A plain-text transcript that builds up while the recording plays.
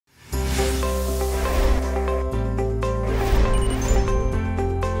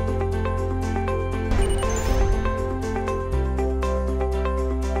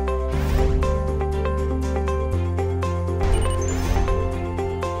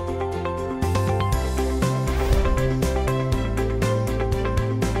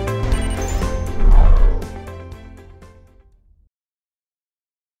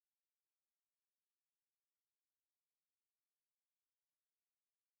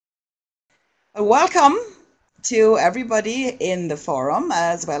Welcome to everybody in the forum,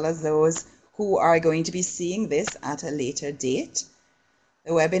 as well as those who are going to be seeing this at a later date.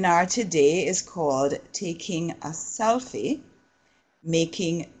 The webinar today is called Taking a Selfie,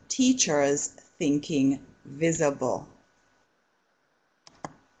 Making Teachers' Thinking Visible.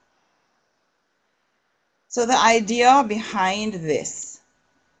 So the idea behind this,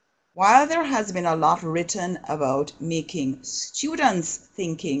 while there has been a lot written about making students'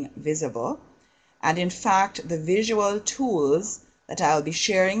 thinking visible, and in fact, the visual tools that I'll be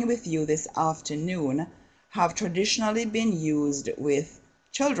sharing with you this afternoon have traditionally been used with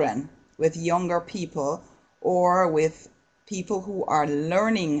children, with younger people, or with people who are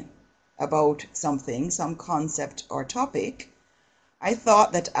learning about something, some concept or topic. I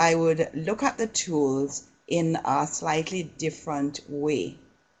thought that I would look at the tools in a slightly different way.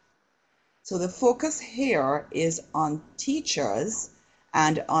 So the focus here is on teachers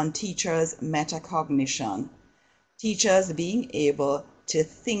and on teachers' metacognition, teachers being able to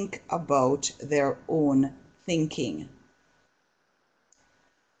think about their own thinking.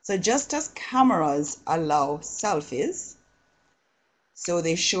 So just as cameras allow selfies, so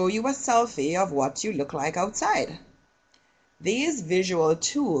they show you a selfie of what you look like outside. These visual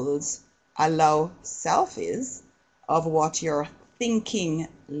tools allow selfies of what your thinking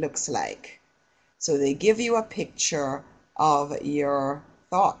looks like. So they give you a picture of your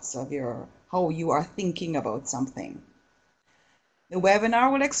thoughts, of how you are thinking about something. The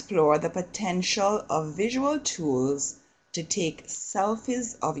webinar will explore the potential of visual tools to take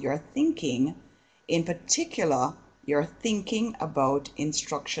selfies of your thinking, in particular, your thinking about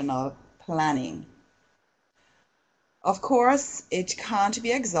instructional planning. Of course, it can't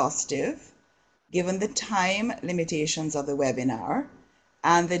be exhaustive, given the time limitations of the webinar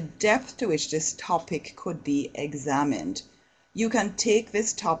and the depth to which this topic could be examined. You can take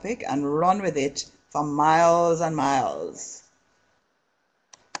this topic and run with it for miles and miles.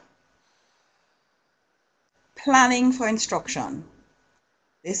 Planning for instruction.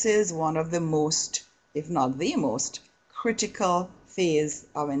 This is one of the most, if not the most, critical phase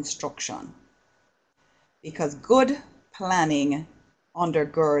of instruction, because good planning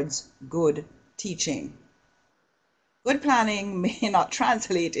undergirds good teaching. Good planning may not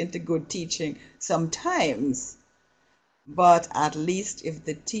translate into good teaching sometimes, but at least if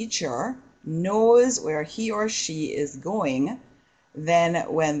the teacher knows where he or she is going, then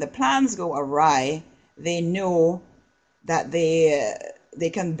when the plans go awry, they know that they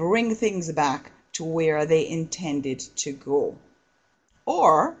can bring things back to where they intended to go.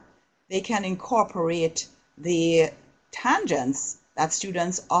 Or they can incorporate the tangents that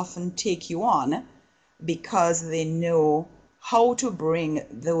students often take you on because they know how to bring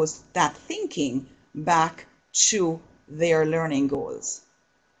that thinking back to their learning goals.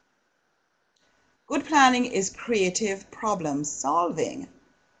 Good planning is creative problem solving.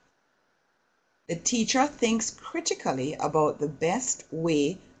 The teacher thinks critically about the best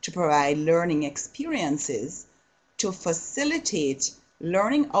way to provide learning experiences to facilitate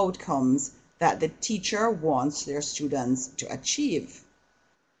learning outcomes that the teacher wants their students to achieve.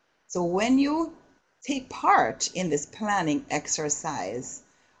 So when you take part in this planning exercise,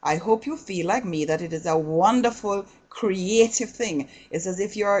 I hope you feel like me that it is a wonderful creative thing. It's as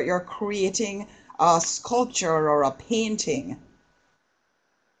if you're creating a sculpture or a painting.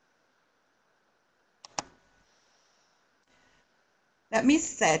 Let me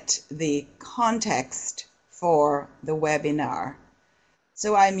set the context for the webinar.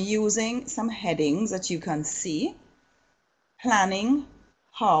 So I'm using some headings that you can see: planning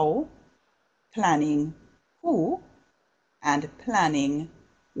how, planning who, and planning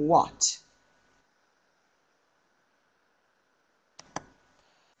what.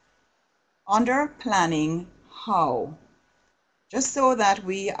 Under planning how, just so that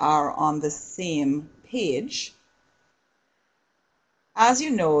we are on the same page, as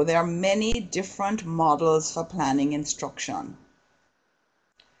you know, there are many different models for planning instruction.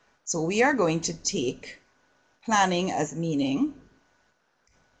 So we are going to take planning as meaning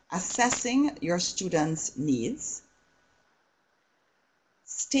assessing your students' needs,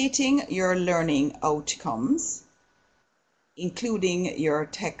 stating your learning outcomes, including your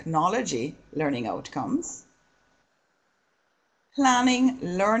technology learning outcomes, planning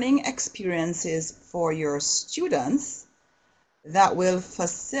learning experiences for your students that will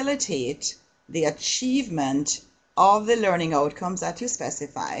facilitate the achievement of the learning outcomes that you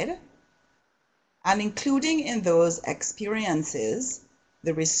specified, and including in those experiences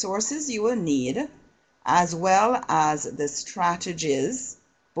the resources you will need, as well as the strategies,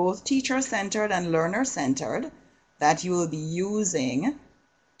 both teacher-centered and learner-centered, that you will be using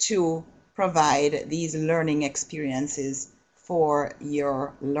to provide these learning experiences for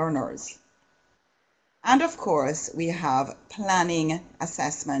your learners. And of course, we have planning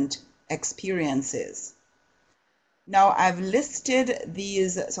assessment experiences. Now, I've listed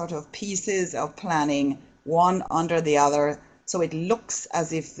these sort of pieces of planning one under the other, so it looks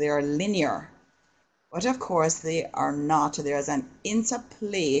as if they're linear. But of course, they are not. There's an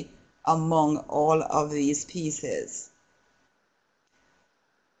interplay among all of these pieces.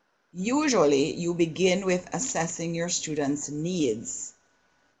 Usually, you begin with assessing your students' needs.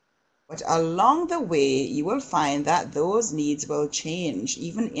 But along the way, you will find that those needs will change,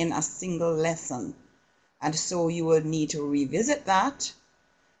 even in a single lesson. And so you will need to revisit that,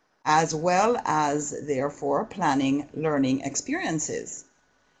 as well as, therefore, planning learning experiences.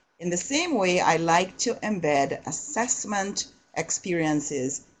 In the same way, I like to embed assessment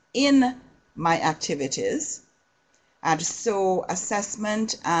experiences in my activities. And so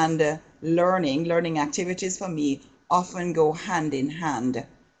assessment and learning activities for me often go hand in hand,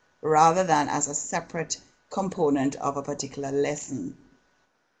 rather than as a separate component of a particular lesson.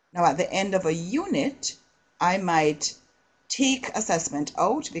 Now, at the end of a unit, I might take assessment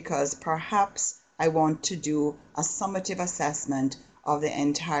out because perhaps I want to do a summative assessment of the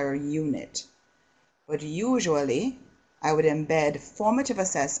entire unit. But usually, I would embed formative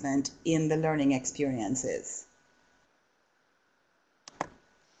assessment in the learning experiences.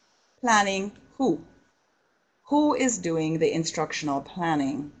 Planning who? Who is doing the instructional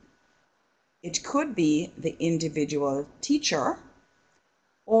planning? It could be the individual teacher,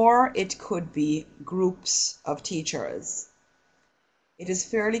 or it could be groups of teachers. It is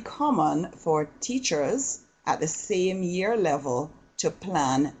fairly common for teachers at the same year level to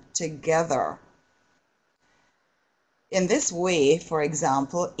plan together. In this way, for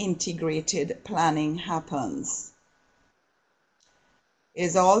example, integrated planning happens. It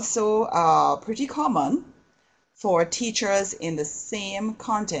is also pretty common for teachers in the same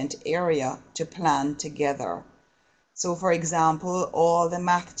content area to plan together. So, for example, all the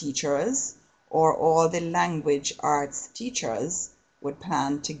math teachers or all the language arts teachers would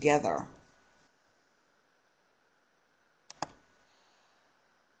plan together.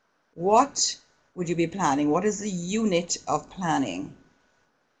 What would you be planning? What is the unit of planning?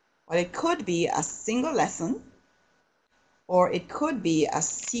 Well, it could be a single lesson, or it could be a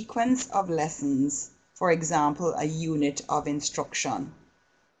sequence of lessons, for example, a unit of instruction.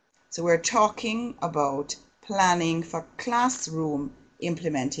 So we're talking about planning for classroom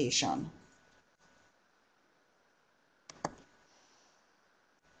implementation.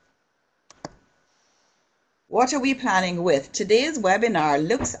 What are we planning with? Today's webinar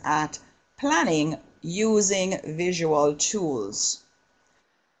looks at planning using visual tools.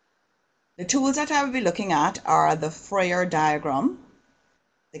 The tools that I will be looking at are the Frayer diagram,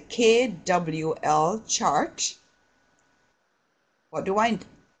 the KWL chart. What do I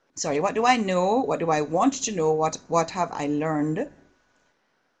know? What do I want to know? What have I learned?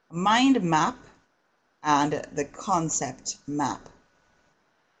 Mind map and the concept map.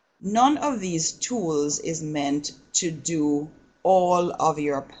 None of these tools is meant to do all of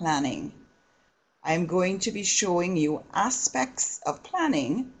your planning. I am going to be showing you aspects of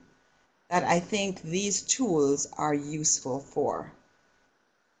planning that I think these tools are useful for.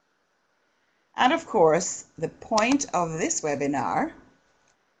 And of course, the point of this webinar,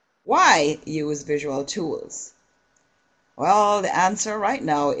 why use visual tools? Well, the answer right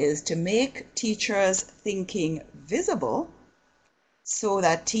now is to make teachers' thinking visible so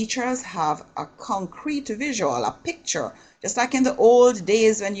that teachers have a concrete visual, a picture, just like in the old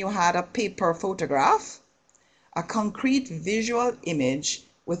days when you had a paper photograph, a concrete visual image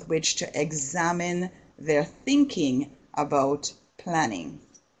with which to examine their thinking about planning.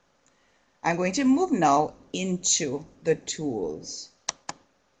 I'm going to move now into the tools.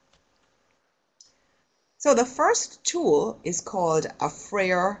 So the first tool is called a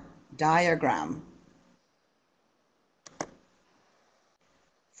Frayer diagram.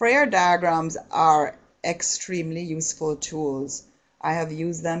 Frayer diagrams are extremely useful tools. I have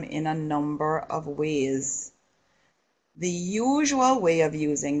used them in a number of ways. The usual way of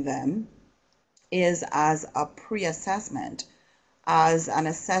using them is as a pre-assessment, as an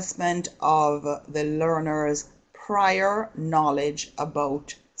assessment of the learner's prior knowledge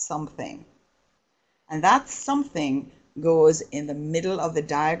about something. And that something goes in the middle of the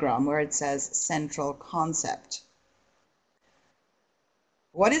diagram where it says central concept.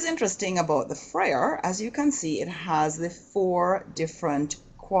 What is interesting about the Frayer, as you can see, it has the 4 different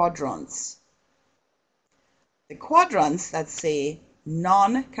quadrants. The quadrants that say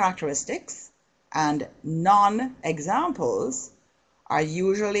non-characteristics and non-examples are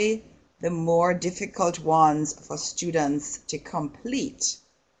usually the more difficult ones for students to complete.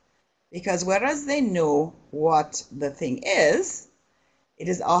 Because whereas they know what the thing is, it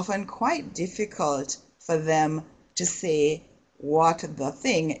is often quite difficult for them to say what the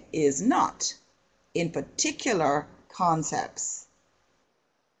thing is not, in particular concepts.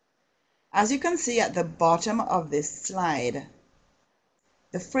 As you can see at the bottom of this slide,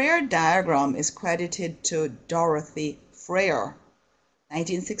 the Frayer diagram is credited to Dorothy Frayer,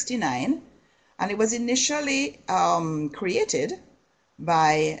 1969, and it was initially created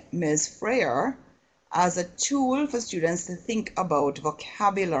by Ms. Frayer as a tool for students to think about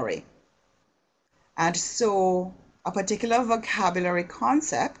vocabulary. And so a particular vocabulary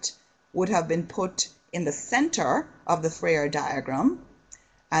concept would have been put in the center of the Frayer diagram,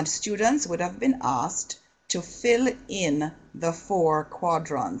 and students would have been asked to fill in the 4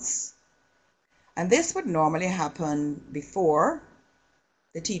 quadrants. And this would normally happen before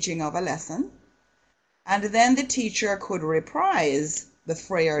the teaching of a lesson, and then the teacher could reprise the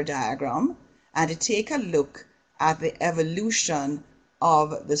Frayer diagram and take a look at the evolution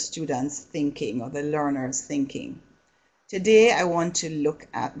of the students' thinking or the learners' thinking. Today I want to look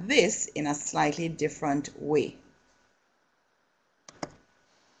at this in a slightly different way.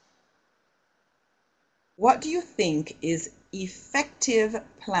 What do you think is effective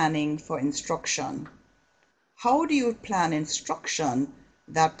planning for instruction? How do you plan instruction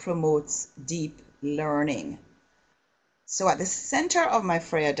that promotes deep learning? So at the center of my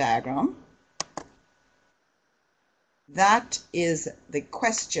Frayer diagram, that is the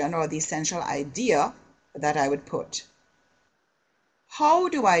question or the essential idea that I would put. How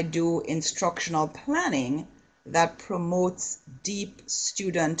do I do instructional planning that promotes deep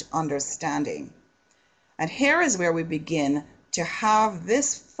student understanding? And here is where we begin to have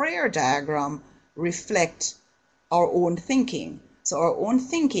this Frayer diagram reflect our own thinking. So our own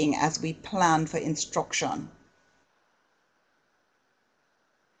thinking as we plan for instruction.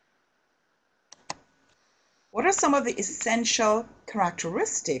 What are some of the essential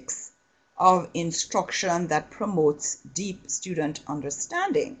characteristics of instruction that promotes deep student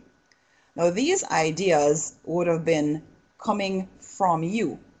understanding? Now, these ideas would have been coming from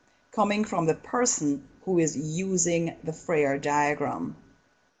you, coming from the person who is using the Frayer diagram.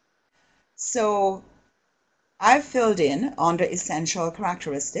 So I've filled in under essential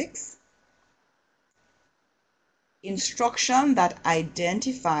characteristics, instruction that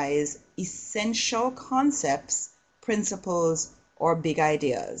identifies essential concepts, principles, or big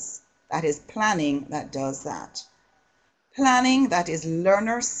ideas. That is planning that does that. Planning that is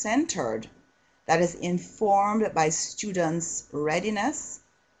learner-centered, that is informed by students' readiness,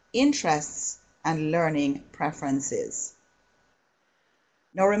 interests, and learning preferences.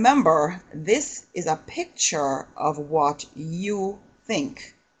 Now remember, this is a picture of what you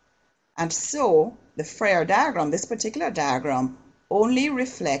think. And so the Frayer diagram, this particular diagram, only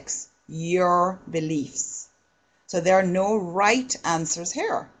reflects your beliefs. So there are no right answers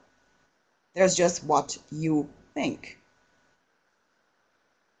here. There's just what you think.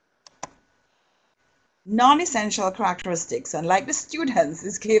 Non-essential characteristics, and like the students,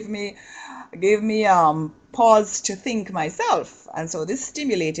 this gave me pause to think myself, and so this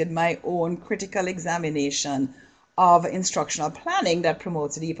stimulated my own critical examination of instructional planning that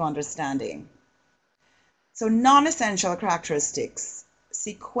promotes deep understanding. So non-essential characteristics: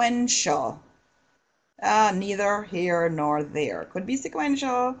 sequential, neither here nor there. Could be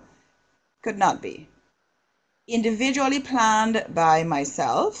sequential, could not be. Individually planned by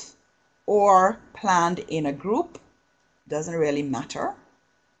myself or planned in a group, doesn't really matter.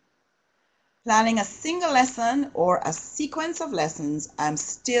 Planning a single lesson or a sequence of lessons, I'm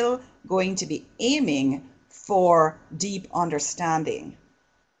still going to be aiming for deep understanding.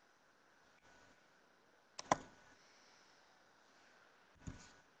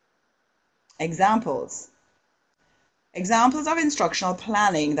 Examples. Examples of instructional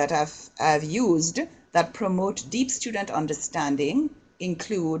planning that I've used that promote deep student understanding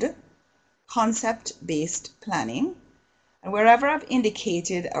include concept-based planning, and wherever I've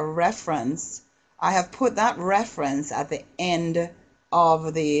indicated a reference, I have put that reference at the end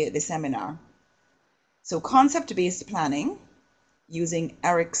of the seminar. So concept-based planning using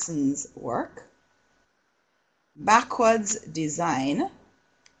Erickson's work, backwards design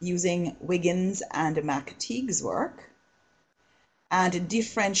using Wiggins and McTeague's work, and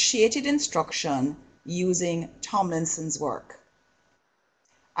differentiated instruction using Tomlinson's work.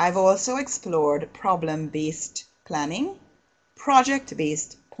 I've also explored problem-based planning,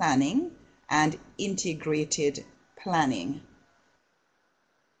 project-based planning, and integrated planning.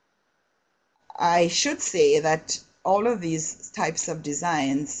 I should say that all of these types of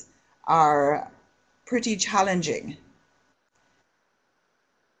designs are pretty challenging.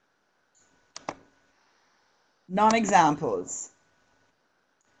 Non-examples.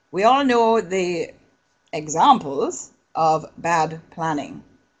 We all know the examples of bad planning.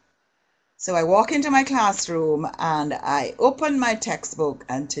 So I walk into my classroom and I open my textbook,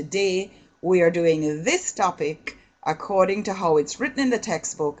 and today we are doing this topic according to how it's written in the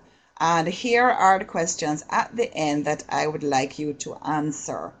textbook, and here are the questions at the end that I would like you to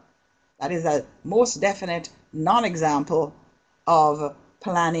answer. That is a most definite non-example of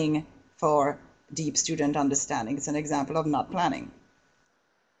planning for deep student understanding. It's an example of not planning.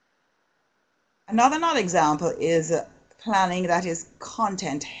 Another non-example is planning that is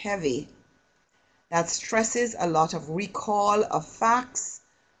content heavy, that stresses a lot of recall of facts,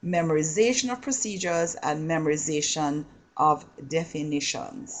 memorization of procedures, and memorization of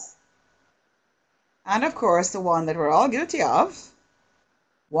definitions. And of course, the one that we're all guilty of,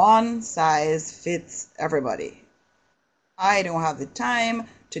 one size fits everybody. I don't have the time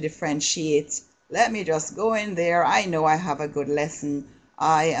to differentiate. Let me just go in there. I know I have a good lesson.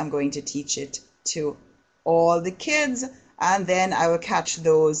 I am going to teach it to all the kids, and then I will catch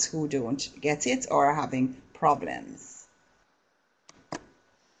those who don't get it or are having problems.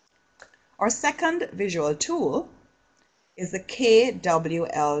 Our second visual tool is the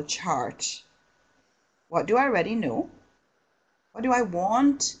KWL chart. What do I already know? What do I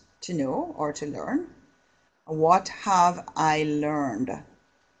want to know or to learn? What have I learned?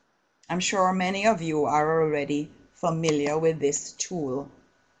 I'm sure many of you are already familiar with this tool.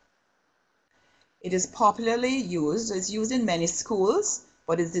 It is popularly used, it's used in many schools,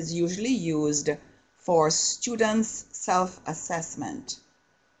 but it is usually used for students' self-assessment.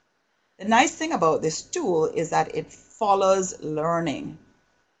 The nice thing about this tool is that it follows learning.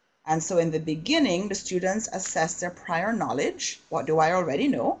 And so in the beginning, the students assess their prior knowledge. What do I already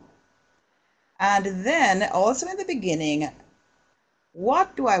know? And then also in the beginning,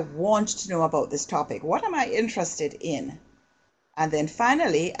 what do I want to know about this topic? What am I interested in? And then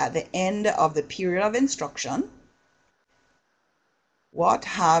finally, at the end of the period of instruction, what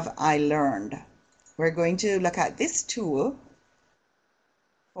have I learned? We're going to look at this tool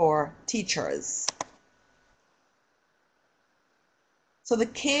for teachers. So the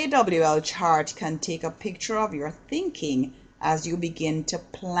KWL chart can take a picture of your thinking as you begin to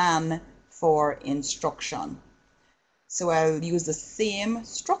plan for instruction. So I'll use the same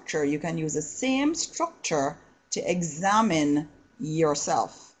structure. You can use the same structure to examine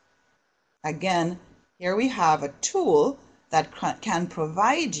yourself. Again, here we have a tool that can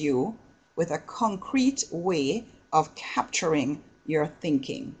provide you with a concrete way of capturing your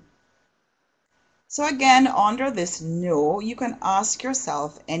thinking. So again, under this no, you can ask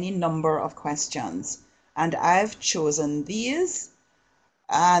yourself any number of questions. And I've chosen these,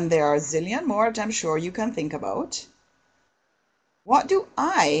 and there are a zillion more that I'm sure you can think about. What do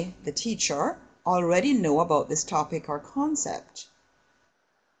I, the teacher, already know about this topic or concept?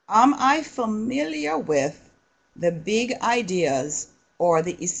 Am I familiar with the big ideas or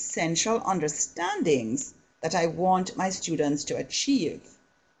the essential understandings that I want my students to achieve?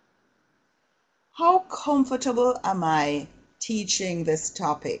 How comfortable am I teaching this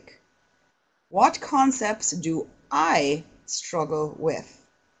topic? What concepts do I struggle with?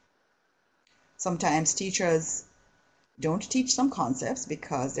 Sometimes teachers don't teach some concepts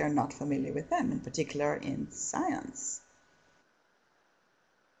because they're not familiar with them, in particular in science.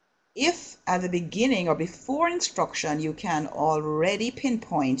 If at the beginning or before instruction you can already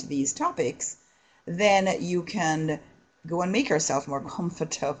pinpoint these topics, then you can go and make yourself more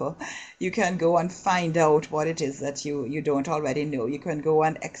comfortable. You can go and find out what it is that you don't already know. You can go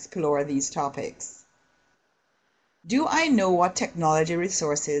and explore these topics. Do I know what technology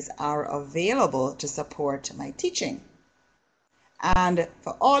resources are available to support my teaching? And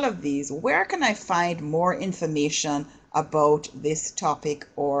for all of these, where can I find more information about this topic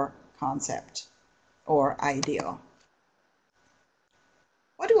or concept or idea?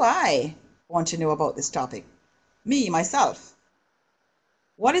 What do I want to know about this topic? Me, myself.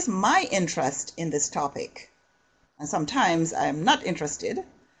 What is my interest in this topic? And sometimes I'm not interested,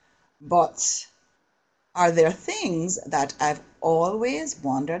 but are there things that I've always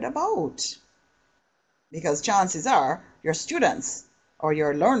wondered about? Because chances are your students or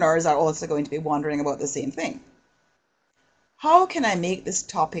your learners are also going to be wondering about the same thing. How can I make this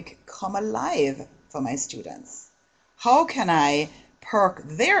topic come alive for my students? How can I perk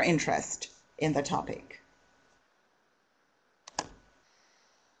their interest in the topic?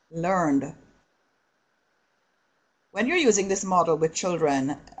 Learned. When you're using this model with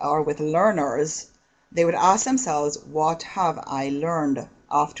children or with learners, they would ask themselves, what have I learned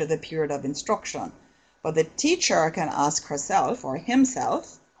after the period of instruction. But the teacher can ask herself or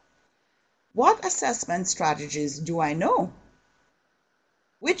himself, what assessment strategies do I know?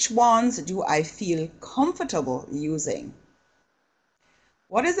 Which ones do I feel comfortable using?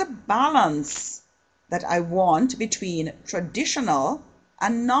 What is the balance that I want between traditional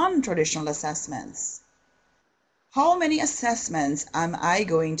and non-traditional assessments? How many assessments am I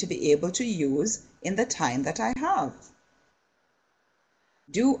going to be able to use in the time that I have?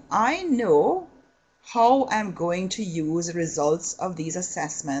 Do I know how I'm going to use results of these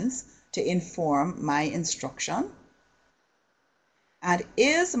assessments to inform my instruction? And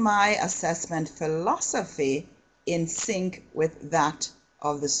is my assessment philosophy in sync with that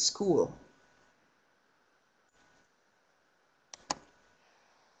of the school?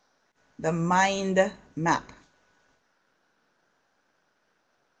 The mind map.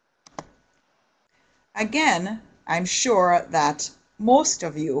 Again, I'm sure that most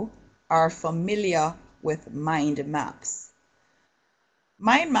of you are familiar with mind maps.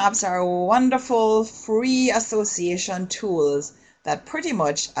 Mind maps are wonderful free association tools that pretty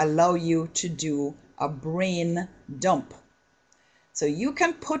much allow you to do a brain dump. So you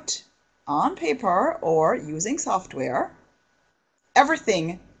can put on paper or using software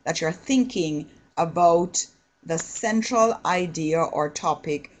everything that you're thinking about the central idea or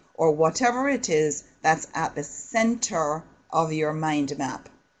topic or whatever it is that's at the center of your mind map.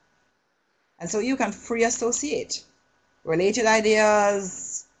 And so you can free associate. Related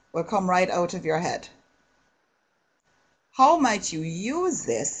ideas will come right out of your head. How might you use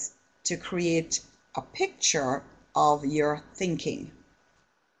this to create a picture of your thinking?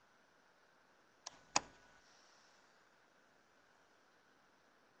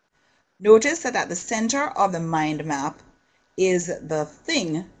 Notice that at the center of the mind map is the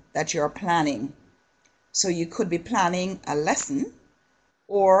thing that you're planning. So you could be planning a lesson,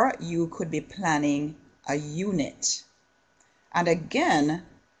 or you could be planning a unit. And again,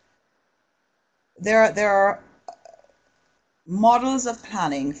 there are models of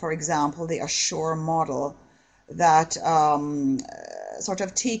planning, for example, the Assure model, that sort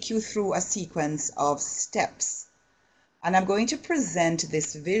of take you through a sequence of steps. And I'm going to present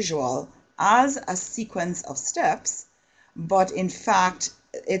this visual as a sequence of steps, but in fact,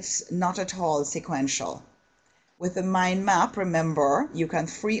 it's not at all sequential. With the mind map, remember, you can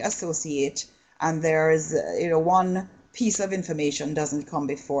free associate, and there's, one piece of information doesn't come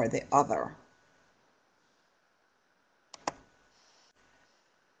before the other.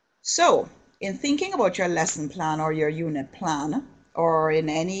 So, in thinking about your lesson plan or your unit plan, or in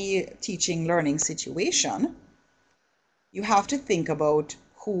any teaching learning situation, you have to think about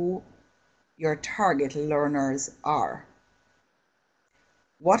who your target learners are.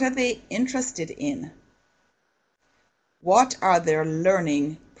 What are they interested in? What are their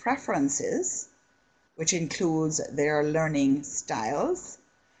learning preferences, which includes their learning styles,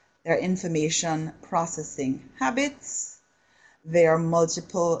 their information processing habits, their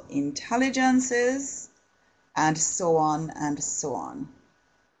multiple intelligences, and so on and so on.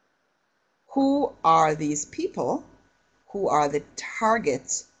 Who are these people? Who are the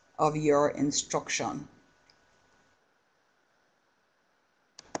targets of your instruction?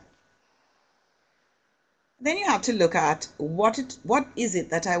 Then you have to look at what is it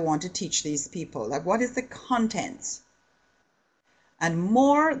that I want to teach these people? Like, what is the content? And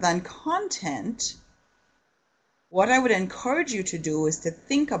more than content, what I would encourage you to do is to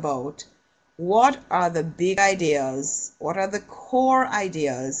think about what are the big ideas, what are the core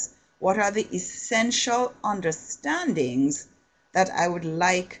ideas, what are the essential understandings that I would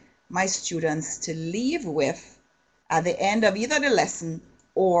like my students to leave with at the end of either the lesson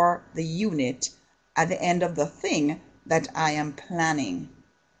or the unit, at the end of the thing that I am planning.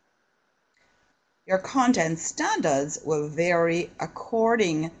 Your content standards will vary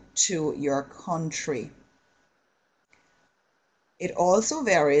according to your country. It also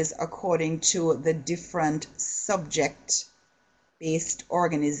varies according to the different subject-based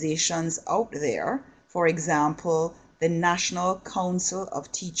organizations out there. For example, the National Council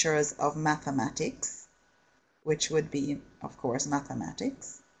of Teachers of Mathematics, which would be, of course,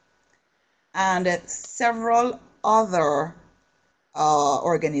 mathematics, and several other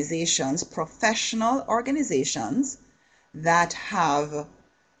organizations, professional organizations, that have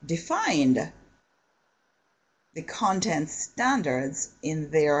defined the content standards in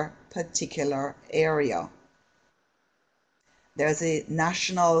their particular area. There's a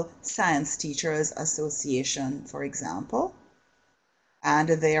National Science Teachers Association, for example, and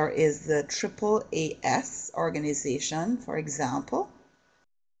there is the AAAS organization, for example.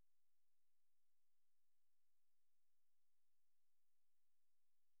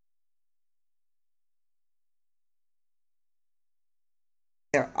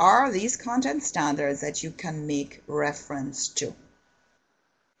 there are these content standards that you can make reference to.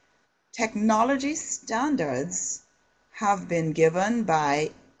 Technology standards have been given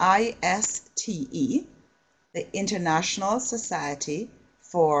by ISTE, the International Society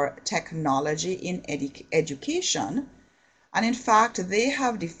for Technology in Education, and in fact they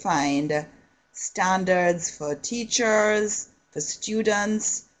have defined standards for teachers, for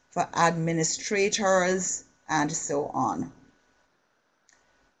students, for administrators, and so on.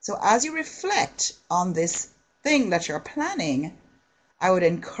 So as you reflect on this thing that you're planning, I would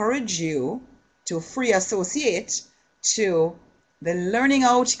encourage you to free associate to the learning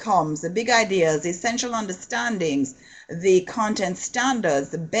outcomes, the big ideas, the essential understandings, the content standards,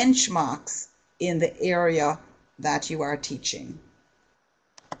 the benchmarks in the area that you are teaching.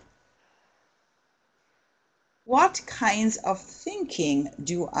 What kinds of thinking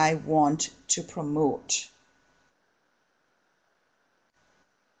do I want to promote?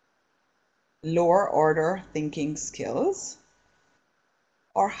 Lower order thinking skills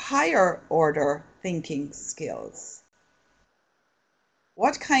or higher order thinking skills?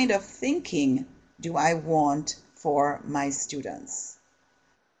 What kind of thinking do I want for my students?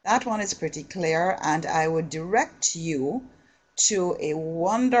 That one is pretty clear, and I would direct you to a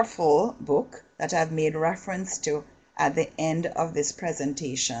wonderful book that I've made reference to at the end of this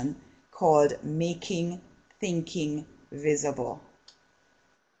presentation called Making Thinking Visible.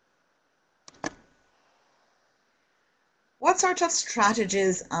 What sort of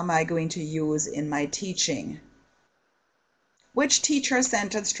strategies am I going to use in my teaching? Which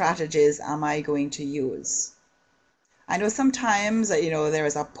teacher-centered strategies am I going to use? I know sometimes, there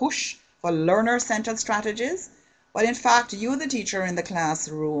is a push for learner-centered strategies, but in fact, you, the teacher in the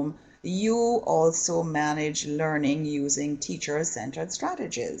classroom, you also manage learning using teacher-centered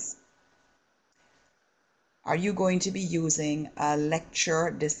strategies. Are you going to be using a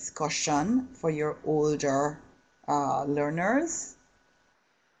lecture discussion for your older learners?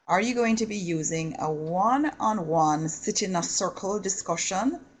 Are you going to be using a one-on-one sit in a circle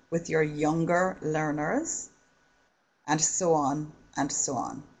discussion with your younger learners? And so on and so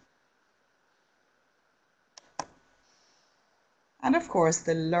on. And of course,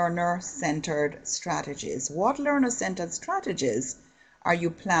 the learner-centered strategies. What learner-centered strategies are you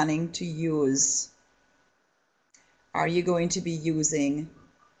planning to use? Are you going to be using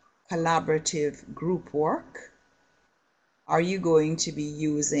collaborative group work? Are you going to be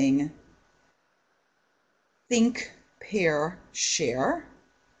using think, pair, share?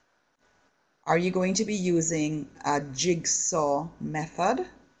 Are you going to be using a jigsaw method?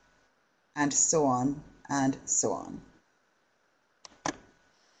 And so on and so on.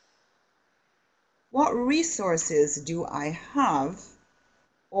 What resources do I have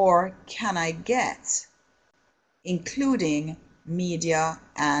or can I get, including media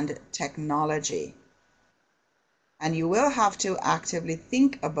and technology? And you will have to actively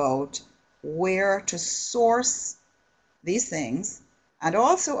think about where to source these things, and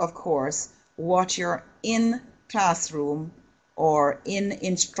also, of course, what your in-classroom or in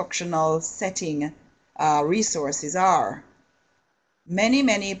instructional setting resources are.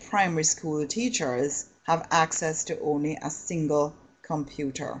 Many primary school teachers have access to only a single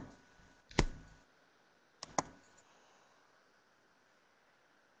computer.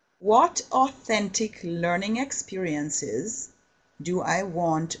 What authentic learning experiences do I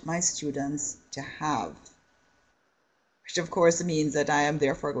want my students to have? Which of course means that I am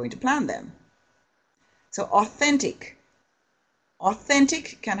therefore going to plan them. So authentic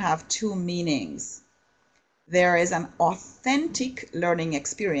can have two meanings. There is an authentic learning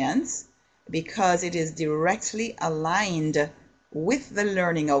experience because it is directly aligned with the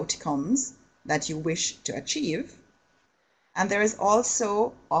learning outcomes that you wish to achieve. And there is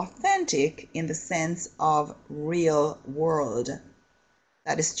also authentic in the sense of real world,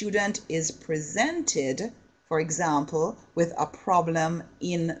 that a student is presented, for example, with a problem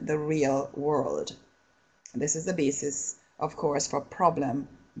in the real world. This is the basis, of course, for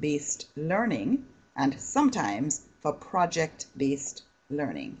problem-based learning and sometimes for project-based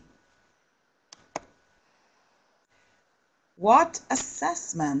learning. What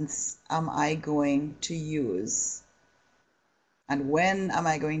assessments am I going to use? And when am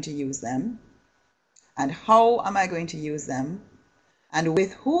I going to use them? And how am I going to use them? And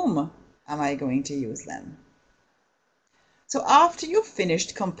with whom am I going to use them? So after you've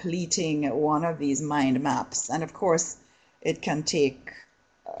finished completing one of these mind maps, and of course it can take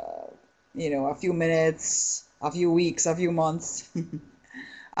a few minutes, a few weeks, a few months.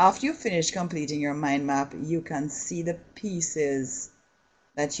 After you finish completing your mind map, you can see the pieces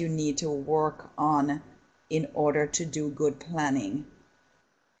that you need to work on in order to do good planning.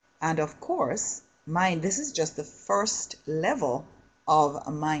 And of course, this is just the first level of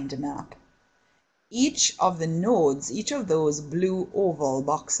a mind map. Each of the nodes, each of those blue oval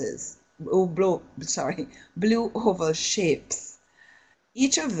boxes, blue oval shapes,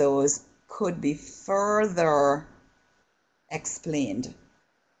 each of those could be further explained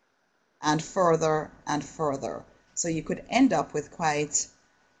and further and further. So you could end up with quite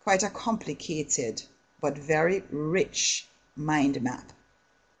a complicated but very rich mind map.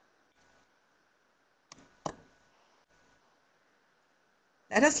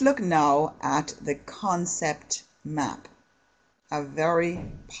 Let us look now at the concept map, a very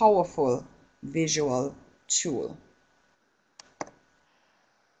powerful visual tool.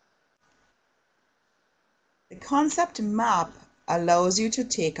 The concept map allows you to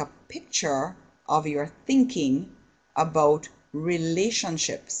take a picture of your thinking about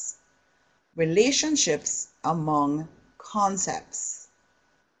relationships among concepts.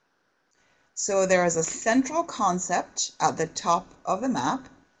 So there is a central concept at the top of the map,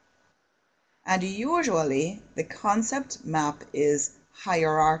 and usually the concept map is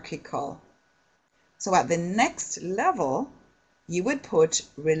hierarchical. So at the next level, you would put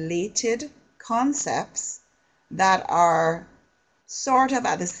related concepts that are sort of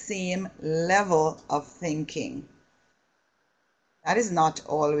at the same level of thinking. That is not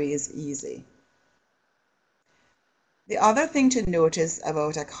always easy. The other thing to notice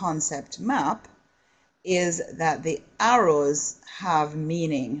about a concept map is that the arrows have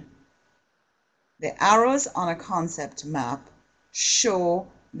meaning. The arrows on a concept map show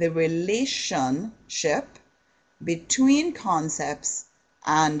the relationship between concepts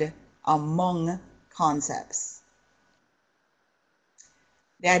and among concepts.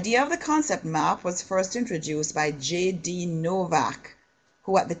 The idea of the concept map was first introduced by J.D. Novak,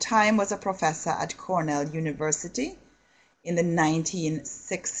 who at the time was a professor at Cornell University in the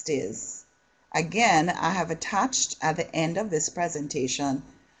 1960s. Again, I have attached at the end of this presentation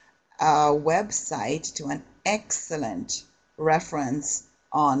a website to an excellent reference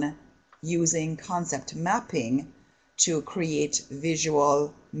on using concept mapping to create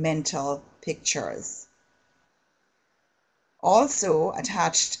visual mental pictures. Also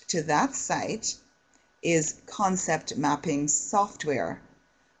attached to that site is concept mapping software,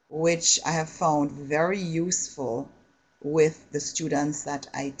 which I have found very useful with the students that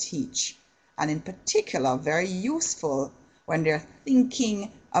I teach, and in particular very useful when they're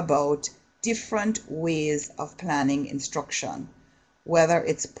thinking about different ways of planning instruction, whether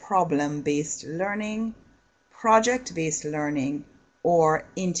it's problem-based learning, project-based learning, or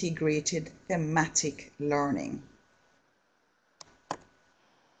integrated thematic learning.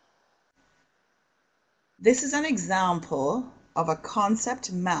 This is an example of a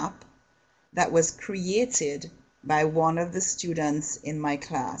concept map that was created by one of the students in my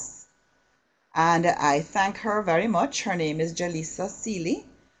class. And I thank her very much. Her name is Jalisa Seeley.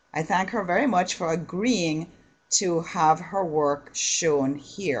 I thank her very much for agreeing to have her work shown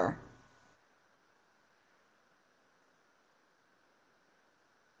here.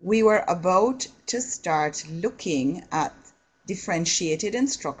 We were about to start looking at differentiated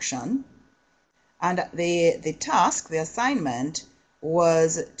instruction, and the task, the assignment,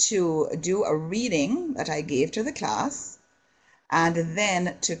 was to do a reading that I gave to the class, and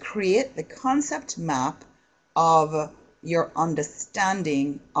then to create the concept map of your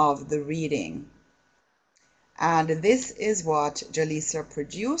understanding of the reading. And this is what Jalisa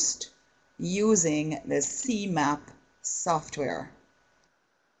produced using the CMap software.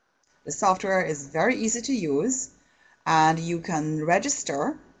 The software is very easy to use, and you can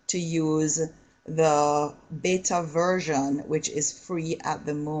register to use the beta version, which is free at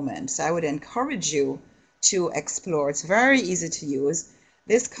the moment. So I would encourage you to explore. It's very easy to use.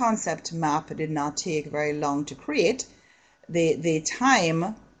 This concept map did not take very long to create. The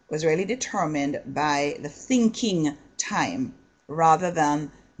time was really determined by the thinking time rather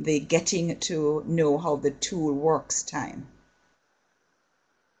than the getting to know how the tool works time.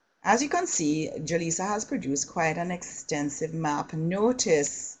 As you can see, Jalisa has produced quite an extensive map.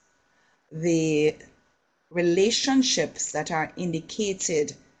 Notice the relationships that are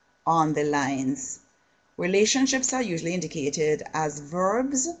indicated on the lines. Relationships are usually indicated as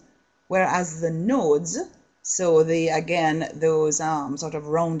verbs, whereas the nodes, so those sort of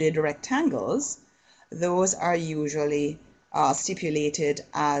rounded rectangles, those are usually stipulated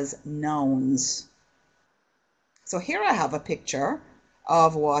as nouns. So here I have a picture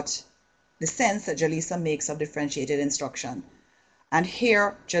of what the sense that Jalisa makes of differentiated instruction. And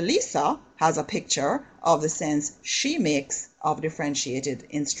here Jalisa has a picture of the sense she makes of differentiated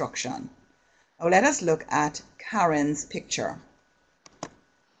instruction. Now let us look at Karen's picture.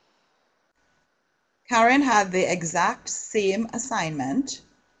 Karen had the exact same assignment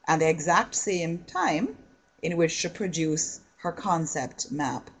and the exact same time in which to produce her concept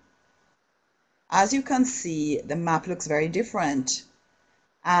map. As you can see, the map looks very different.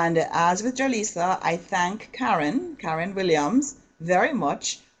 And as with Jaleesa, I thank Karen Williams, very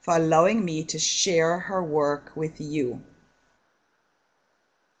much for allowing me to share her work with you.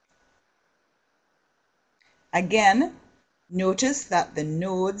 Again, notice that the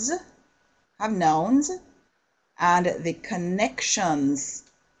nodes have nouns and the connections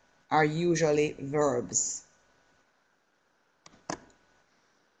are usually verbs.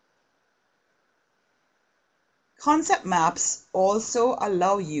 Concept maps also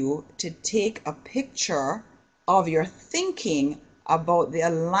allow you to take a picture of your thinking about the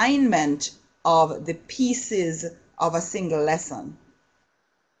alignment of the pieces of a single lesson.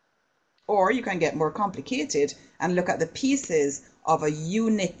 Or you can get more complicated and look at the pieces of a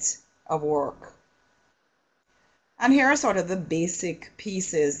unit of work. And here are sort of the basic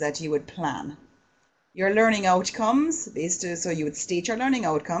pieces that you would plan. Your learning outcomes, so you would state your learning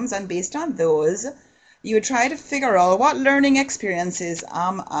outcomes, and based on those, you would try to figure out what learning experiences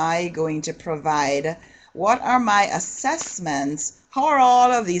am I going to provide? What are my assessments? How are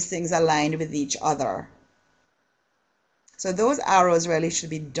all of these things aligned with each other? So those arrows really should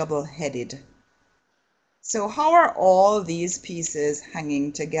be double-headed. So how are all these pieces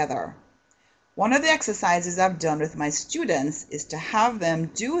hanging together? One of the exercises I've done with my students is to have them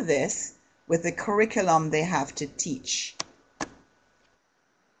do this with the curriculum they have to teach.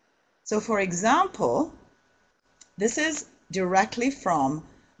 So for example, this is directly from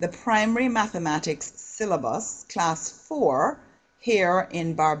the primary mathematics syllabus, class 4, here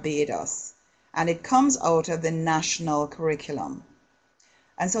in Barbados. And it comes out of the national curriculum.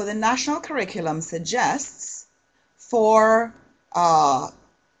 And so the national curriculum suggests for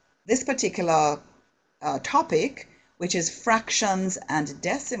this particular topic, which is fractions and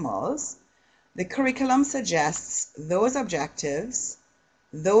decimals, the curriculum suggests those objectives,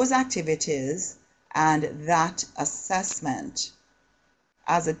 those activities, and that assessment.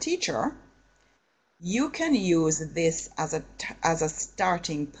 As a teacher, you can use this as a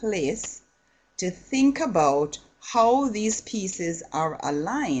starting place to think about how these pieces are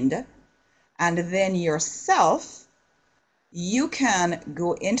aligned, and then yourself, you can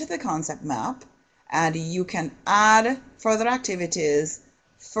go into the concept map and you can add further activities,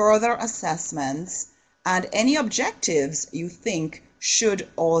 further assessments, and any objectives you think should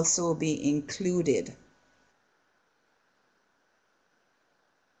also be included.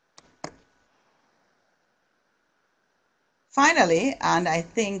 Finally, and I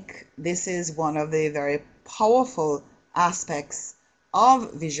think this is one of the very powerful aspects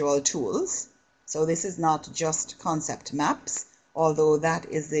of visual tools. So this is not just concept maps, although that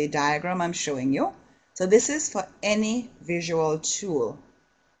is the diagram I'm showing you. So this is for any visual tool.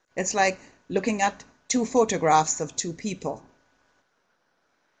 It's like looking at two photographs of two people.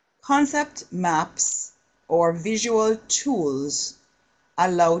 Concept maps or visual tools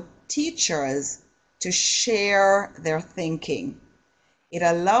allow teachers to share their thinking. It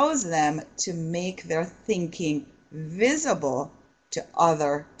allows them to make their thinking visible to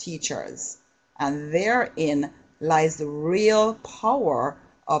other teachers. And therein lies the real power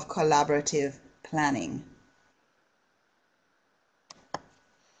of collaborative planning.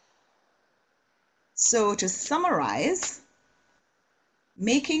 So to summarize,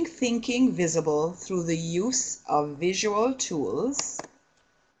 making thinking visible through the use of visual tools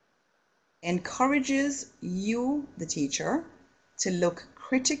encourages you, the teacher, to look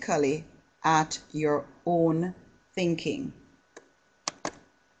critically at your own thinking.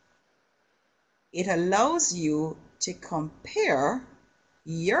 It allows you to compare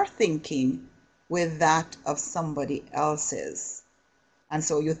your thinking with that of somebody else's. And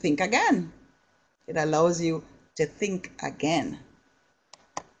so you think again. It allows you to think again.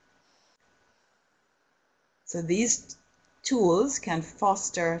 So these tools can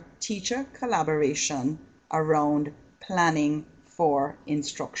foster teacher collaboration around planning for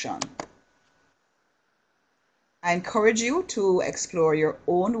instruction. I encourage you to explore your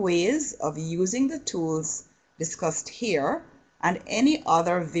own ways of using the tools discussed here and any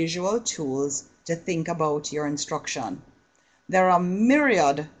other visual tools to think about your instruction. There are a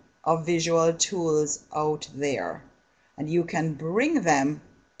myriad of visual tools out there, and you can bring them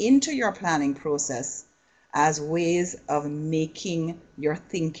into your planning process as ways of making your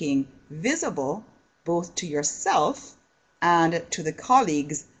thinking visible both to yourself and to the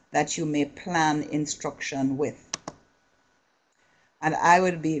colleagues that you may plan instruction with. And I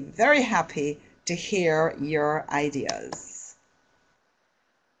would be very happy to hear your ideas.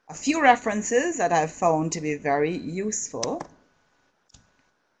 A few references that I've found to be very useful.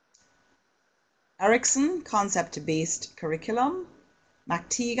 Erickson, Concept-Based Curriculum.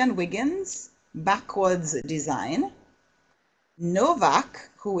 McTeague and Wiggins, Backwards Design.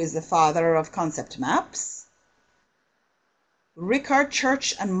 Novak, who is the father of concept maps. Rickard,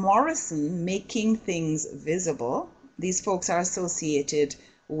 Church, and Morrison, Making Things Visible. These folks are associated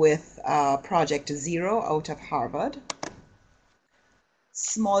with Project Zero out of Harvard.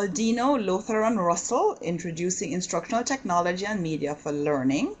 Smaldino, Lothar, and Russell, Introducing Instructional Technology and Media for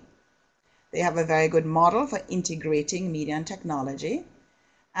Learning. They have a very good model for integrating media and technology.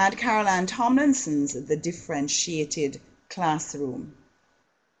 And Caroline Tomlinson's The Differentiated Classroom.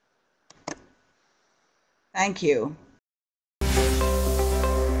 Thank you.